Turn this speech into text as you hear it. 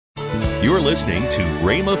You're listening to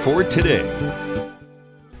Rhema for Today.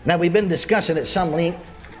 Now, we've been discussing at some length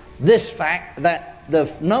this fact that the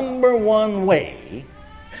number one way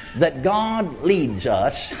that God leads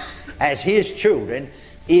us as His children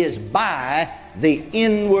is by the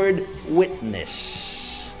inward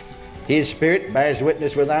witness. His Spirit bears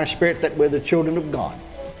witness with our spirit that we're the children of God.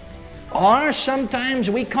 Or sometimes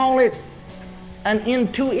we call it an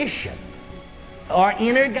intuition or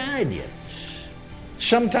inner guidance.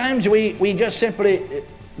 Sometimes we just simply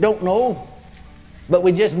don't know, but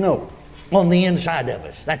we just know on the inside of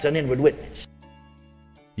us. That's an inward witness.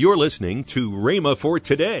 You're listening to Rhema for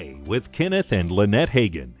Today with Kenneth and Lynette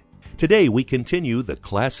Hagin. Today we continue the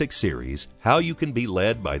classic series, How You Can Be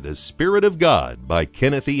Led by the Spirit of God by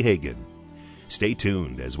Kenneth E. Hagin. Stay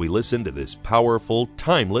tuned as we listen to this powerful,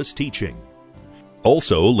 timeless teaching.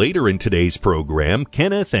 Also, later in today's program,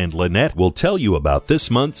 Kenneth and Lynette will tell you about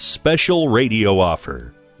this month's special radio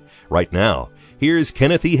offer. Right now, here's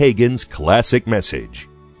Kenneth E. Hagin's classic message.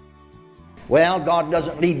 Well, God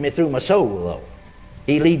doesn't lead me through my soul, though.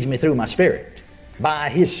 He leads me through my spirit, by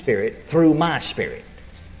His Spirit, through my spirit.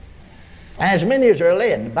 As many as are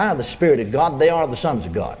led by the Spirit of God, they are the sons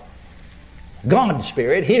of God. God's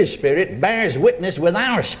Spirit, His Spirit, bears witness with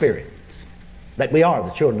our spirit that we are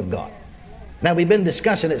the children of God. Now, we've been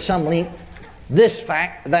discussing at some length this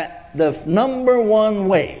fact that the number one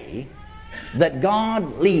way that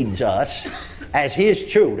God leads us as His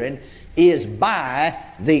children is by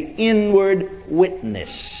the inward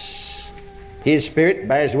witness. His Spirit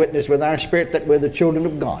bears witness with our spirit that we're the children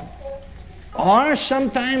of God. Or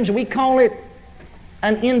sometimes we call it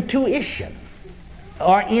an intuition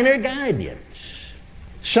or inner guidance.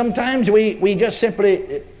 Sometimes we just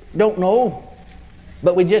simply don't know,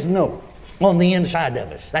 but we just know on the inside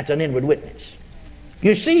of us. That's an inward witness.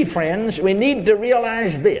 You see, friends, we need to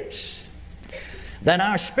realize this, that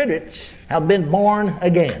our spirits have been born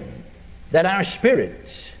again. That our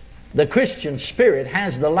spirits, the Christian spirit,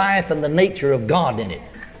 has the life and the nature of God in it,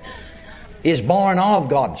 is born of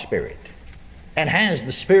God's Spirit, and has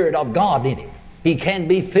the Spirit of God in him. He can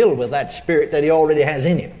be filled with that Spirit that he already has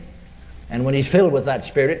in him. And when he's filled with that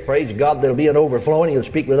Spirit, praise God, there'll be an overflowing. He'll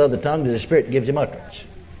speak with other tongues as the Spirit gives him utterance.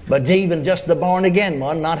 But even just the born-again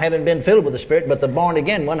one, not having been filled with the Spirit, but the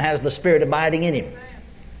born-again one has the Spirit abiding in him.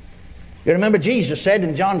 You remember Jesus said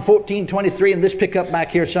in John 14:23, and this pick up back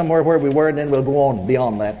here somewhere where we were, and then we'll go on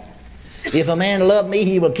beyond that. If a man love me,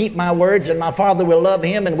 he will keep my words, and my Father will love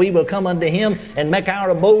him, and we will come unto him and make our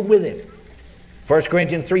abode with him. 1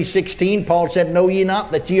 Corinthians 3:16, Paul said, Know ye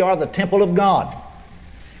not that ye are the temple of God,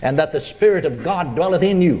 and that the Spirit of God dwelleth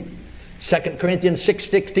in you? 2 Corinthians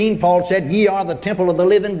 6:16, Paul said, Ye are the temple of the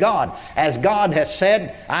living God. As God has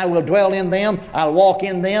said, I will dwell in them, I'll walk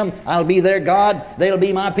in them, I'll be their God, they'll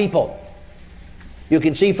be my people. You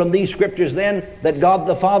can see from these scriptures then that God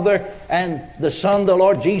the Father and the Son, the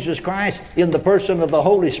Lord Jesus Christ, in the person of the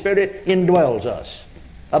Holy Spirit, indwells us,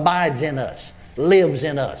 abides in us, lives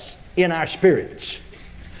in us, in our spirits.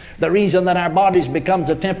 The reason that our bodies becomes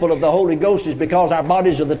a temple of the Holy Ghost is because our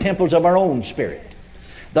bodies are the temples of our own spirit.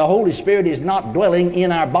 The Holy Spirit is not dwelling in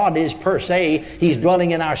our bodies per se, He's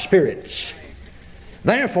dwelling in our spirits.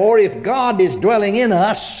 Therefore, if God is dwelling in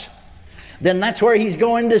us, then that's where He's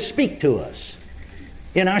going to speak to us.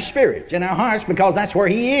 In our spirits, in our hearts, because that's where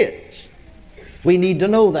He is. We need to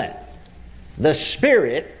know that. The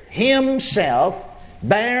Spirit Himself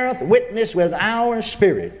beareth witness with our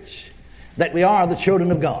spirits that we are the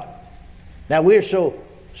children of God. Now we're so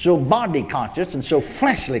body conscious and so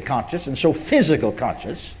fleshly conscious and so physical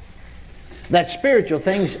conscious that spiritual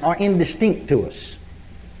things are indistinct to us.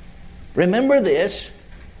 Remember this,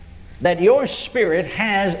 that your spirit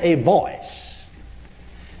has a voice.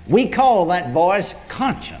 We call that voice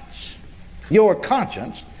conscience. Your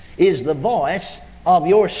conscience is the voice of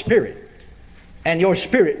your spirit, and your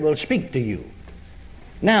spirit will speak to you.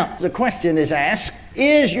 Now, the question is asked,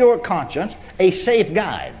 is your conscience a safe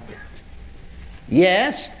guide?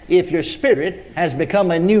 Yes, if your spirit has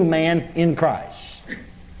become a new man in Christ,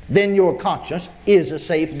 then your conscience is a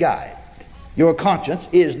safe guide. Your conscience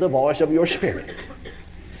is the voice of your spirit.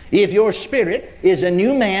 If your spirit is a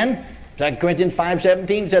new man, 2 Corinthians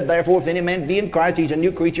 5:17 said, Therefore, if any man be in Christ, he's a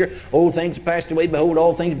new creature. Old things passed away, behold,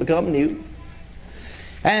 all things become new.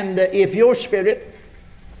 And if your spirit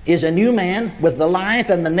is a new man with the life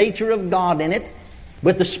and the nature of God in it,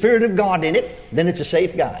 with the Spirit of God in it, then it's a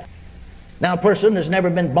safe guide. Now, a person has never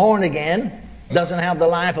been born again, doesn't have the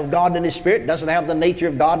life of God in his spirit, doesn't have the nature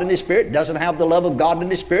of God in his spirit, doesn't have the love of God in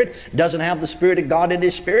his spirit, doesn't have the Spirit of God in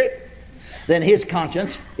his spirit, then his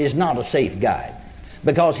conscience is not a safe guide,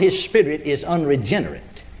 because his spirit is unregenerate.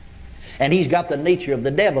 And he's got the nature of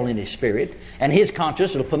the devil in his spirit, and his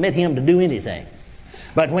conscience will permit him to do anything.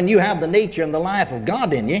 But when you have the nature and the life of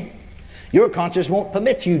God in you, your conscience won't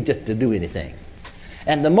permit you to do anything.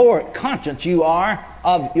 And the more conscious you are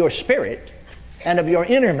of your spirit and of your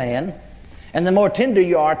inner man, and the more tender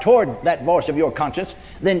you are toward that voice of your conscience,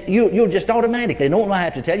 then you'll just automatically, no one I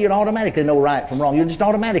have to tell you, you'll automatically know right from wrong. You'll just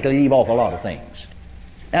automatically leave off a lot of things.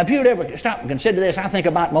 Now, if you'd ever stop and consider this, I think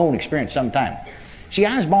about my own experience sometime. See,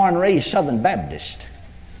 I was born and raised Southern Baptist.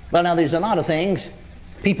 Well, now, there's a lot of things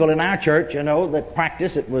people in our church, that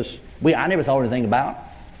practice I never thought anything about.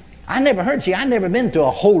 I'd never been to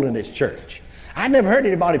a holiness church. I'd never heard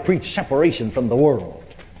anybody preach separation from the world.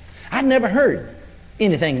 I'd never heard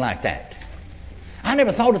anything like that. I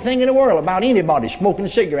never thought a thing in the world about anybody smoking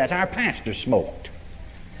cigarettes. Our pastor smoked.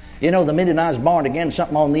 The minute I was born again,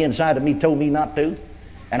 something on the inside of me told me not to.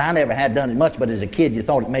 And I never had done it much, but as a kid you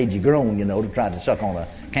thought it made you groan, to try to suck on a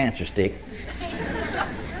cancer stick.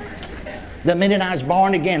 The minute I was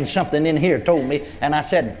born again, something in here told me, and I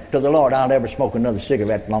said to the Lord, I'll never smoke another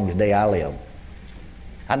cigarette as long as the day I live.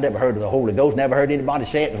 I'd never heard of the Holy Ghost, never heard anybody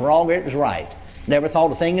say it was wrong or it was right. Never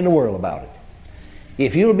thought a thing in the world about it.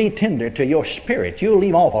 If you'll be tender to your spirit, you'll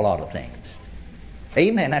leave off a lot of things.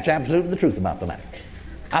 Amen. That's absolutely the truth about the matter.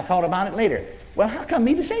 I thought about it later. Well, how come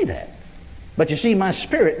me to say that? But you see, my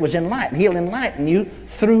spirit was enlightened. He'll enlighten you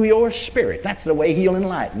through your spirit. That's the way he'll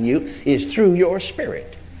enlighten you, is through your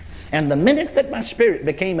spirit. And the minute that my spirit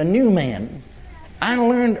became a new man, I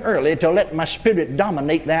learned early to let my spirit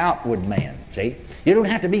dominate the outward man. See? You don't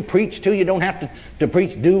have to be preached to. You don't have to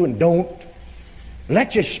preach do and don't.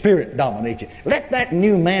 Let your spirit dominate you. Let that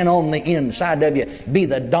new man on the inside of you be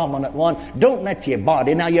the dominant one. Don't let your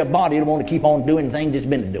body. Now your body will want to keep on doing things it's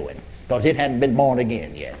been doing because it hadn't been born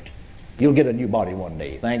again yet. You'll get a new body one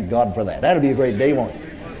day. Thank God for that. That'll be a great day, won't it?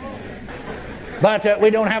 But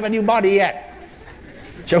we don't have a new body yet.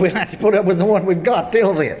 So we'll have to put up with the one we've got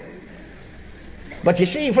till then. But you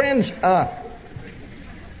see, friends,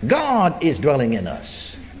 God is dwelling in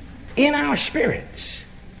us, in our spirits.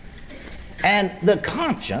 And the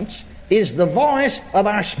conscience is the voice of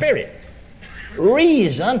our spirit.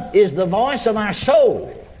 Reason is the voice of our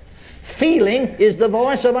soul. Feeling is the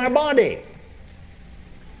voice of our body.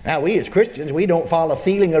 Now, we as Christians, we don't follow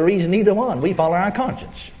feeling or reason, either one. We follow our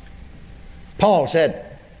conscience. Paul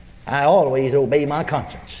said, I always obey my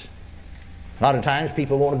conscience. A lot of times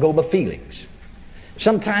people want to go by feelings.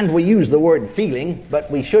 Sometimes we use the word feeling, but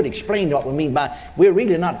we should explain what we mean by, we're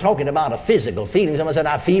really not talking about a physical feeling. Someone said,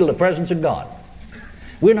 I feel the presence of God.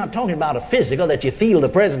 We're not talking about a physical, that you feel the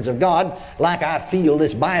presence of God like I feel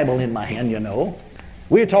this Bible in my hand,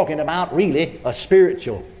 We're talking about really a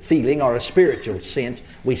spiritual feeling or a spiritual sense.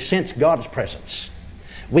 We sense God's presence.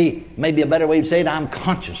 Maybe a better way to say it, I'm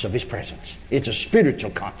conscious of His presence. It's a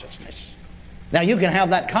spiritual consciousness. Now you can have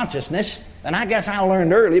that consciousness, and I guess I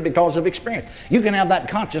learned early because of experience. You can have that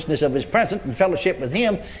consciousness of His presence and fellowship with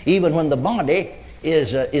Him even when the body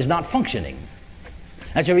is not functioning.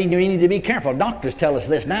 That's why you need to be careful. Doctors tell us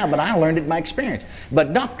this now, but I learned it by experience.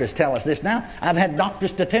 But doctors tell us this now. I've had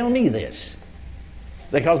doctors to tell me this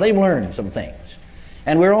because they've learned some things.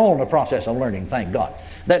 And we're all in the process of learning, thank God,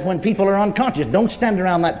 that when people are unconscious, don't stand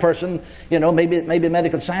around that person, maybe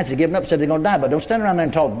medical science has given up, said they're going to die, but don't stand around there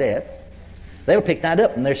and talk death. They'll pick that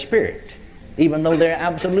up in their spirit, even though they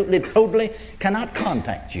absolutely, totally cannot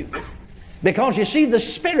contact you. Because you see, the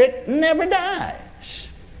spirit never dies.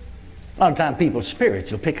 A lot of times people's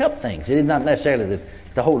spirits will pick up things. It is not necessarily that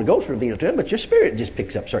the Holy Ghost revealed to them, but your spirit just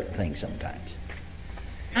picks up certain things sometimes.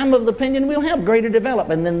 I'm of the opinion we'll have greater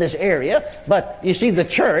development in this area, but you see, the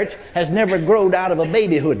church has never grown out of a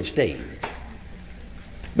babyhood stage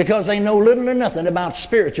because they know little or nothing about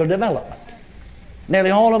spiritual development.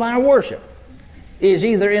 Nearly all of our worship is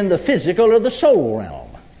either in the physical or the soul realm.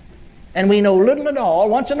 And we know little at all.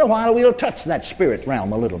 Once in a while we'll touch that spirit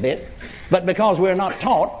realm a little bit, but because we're not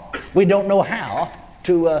taught, we don't know how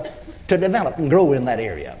to develop and grow in that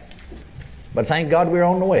area. But thank God we're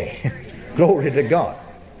on the way. Glory to God.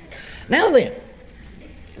 Now then,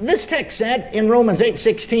 this text said in Romans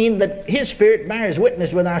 8:16 that His Spirit bears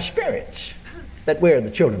witness with our spirits that we're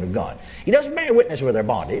the children of God. He doesn't bear witness with our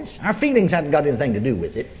bodies. Our feelings haven't got anything to do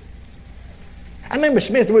with it. I remember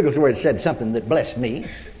Smith Wigglesworth said something that blessed me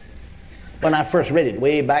when I first read it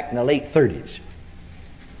way back in the late 30s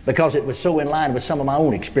because it was so in line with some of my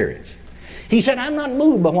own experience. He said, I'm not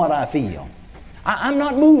moved by what I feel. I'm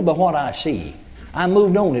not moved by what I see. I'm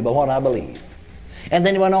moved only by what I believe. And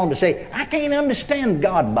then he went on to say, I can't understand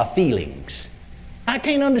God by feelings. I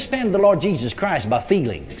can't understand the Lord Jesus Christ by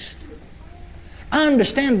feelings. I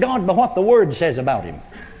understand God by what the Word says about Him.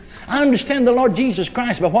 I understand the Lord Jesus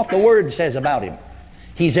Christ by what the Word says about Him.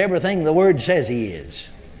 He's everything the Word says He is.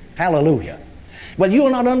 Hallelujah. Well, you will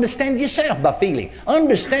not understand yourself by feeling.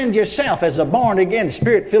 Understand yourself as a born-again,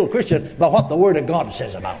 Spirit-filled Christian by what the Word of God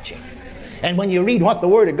says about you. And when you read what the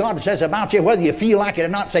Word of God says about you, whether you feel like it or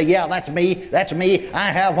not, say, yeah, that's me, that's me. I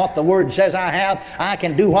have what the Word says I have. I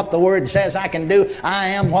can do what the Word says I can do. I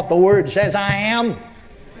am what the Word says I am.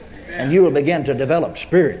 And you will begin to develop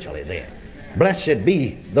spiritually then. Blessed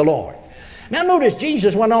be the Lord. Now notice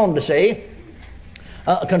Jesus went on to say,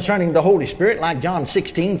 concerning the Holy Spirit, like John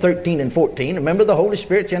 16, 13, and 14. Remember, the Holy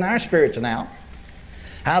Spirit's in our spirits now.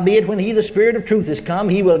 Howbeit, when He, the Spirit of truth, is come,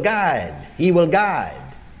 He will guide. He will guide.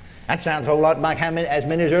 That sounds a whole lot like as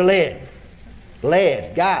many as are led.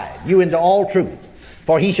 Led, guide you into all truth.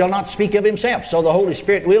 For He shall not speak of Himself. So the Holy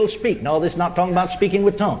Spirit will speak. No, this is not talking about speaking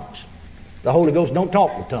with tongues. The Holy Ghost don't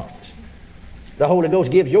talk with tongues. The Holy Ghost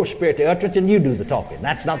gives your spirit the utterance and you do the talking.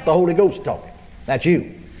 That's not the Holy Ghost talking. That's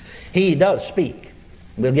you. He does speak.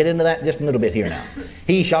 We'll get into that in just a little bit here now.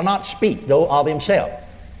 He shall not speak, though, of Himself.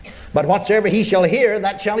 But whatsoever He shall hear,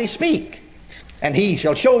 that shall He speak. And He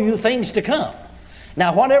shall show you things to come.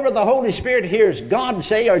 Now, whatever the Holy Spirit hears God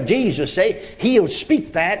say or Jesus say, He'll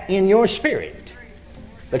speak that in your spirit.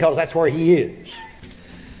 Because that's where He is.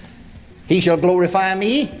 He shall glorify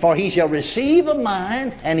Me, for He shall receive of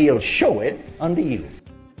mine, and He'll show it unto you.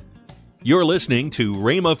 You're listening to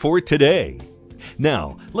Rhema for Today.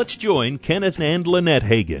 Now, let's join Kenneth and Lynette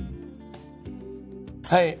Hagin.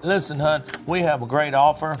 Hey, listen, hon, we have a great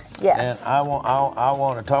offer. Yes. And I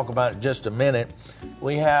want to talk about it in just a minute.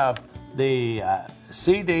 We have the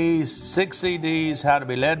CDs, 6 CDs, How to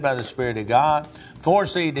Be Led by the Spirit of God, 4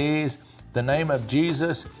 CDs, The Name of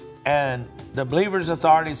Jesus, and the Believer's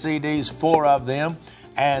Authority CDs, 4 of them.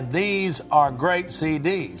 And these are great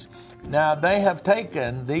CDs. Now, they have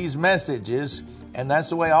taken these messages, and that's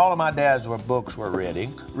the way all of my dad's books were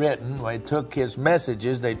written. They took his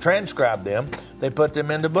messages, they transcribed them, they put them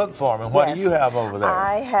into book form. And what do you have over there?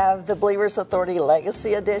 I have the Believer's Authority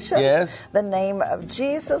Legacy Edition. Yes. The Name of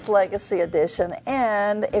Jesus Legacy Edition,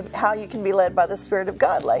 and How You Can Be Led by the Spirit of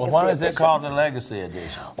God Legacy Edition. Well, why is it called the Legacy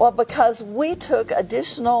Edition? Well, because we took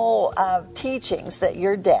additional teachings that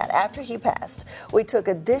your dad, after he passed, we took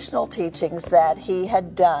additional teachings that he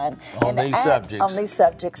had done on these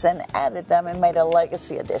subjects and added them and made a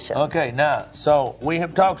legacy edition. Okay, now, so we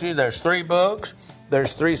have talked to you. There's 3 books.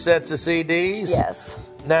 There's 3 sets of CDs. Yes.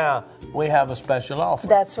 Now, we have a special offer.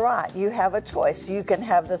 That's right. You have a choice. You can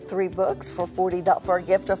have the 3 books for a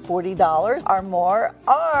gift of $40 or more,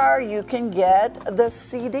 or you can get the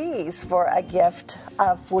CDs for a gift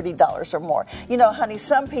of $40 or more. You know, honey,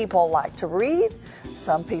 some people like to read,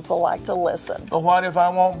 some people like to listen. But what if I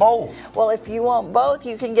want both? Well, if you want both,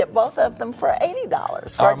 you can get both of them for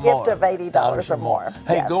 $80, for a gift of $80 or more.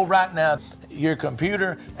 Hey, yes. Go right now to your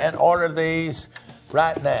computer and order these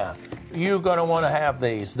right now. You're going to want to have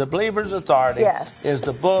these. The Believer's Authority is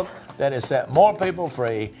the book that has set more people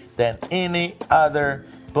free than any other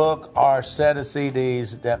book or set of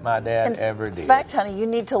CDs that my dad ever did. In fact, honey, you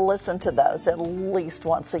need to listen to those at least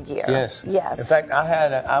once a year. Yes. Yes. In fact,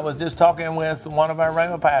 I was just talking with one of our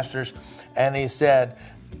Rhema pastors, and he said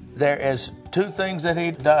there is 2 things that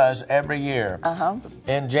he does every year.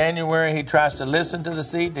 In January, he tries to listen to the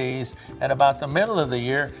CDs, and about the middle of the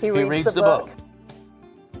year, he reads the book.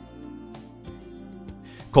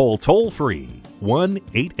 Call toll-free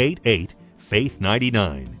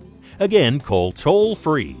 1-888-FAITH-99. Again, call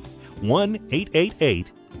toll-free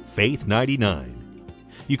 1-888-FAITH-99.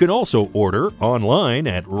 You can also order online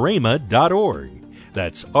at rhema.org.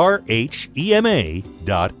 That's RHEMA.org.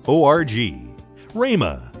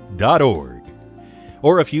 rhema.org.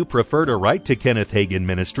 Or if you prefer to write to Kenneth Hagin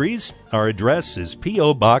Ministries, our address is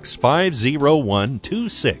P.O. Box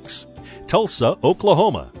 50126, Tulsa,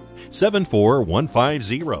 Oklahoma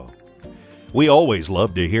 74150. We always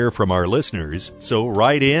love to hear from our listeners, so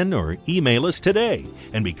write in or email us today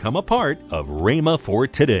and become a part of Rhema for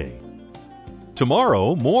Today.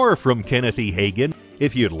 Tomorrow, more from Kenneth E. Hagin.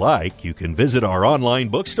 If you'd like, you can visit our online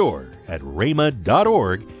bookstore at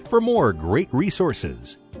rhema.org for more great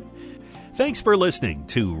resources. Thanks for listening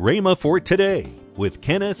to Rhema for Today with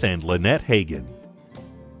Kenneth and Lynette Hagin.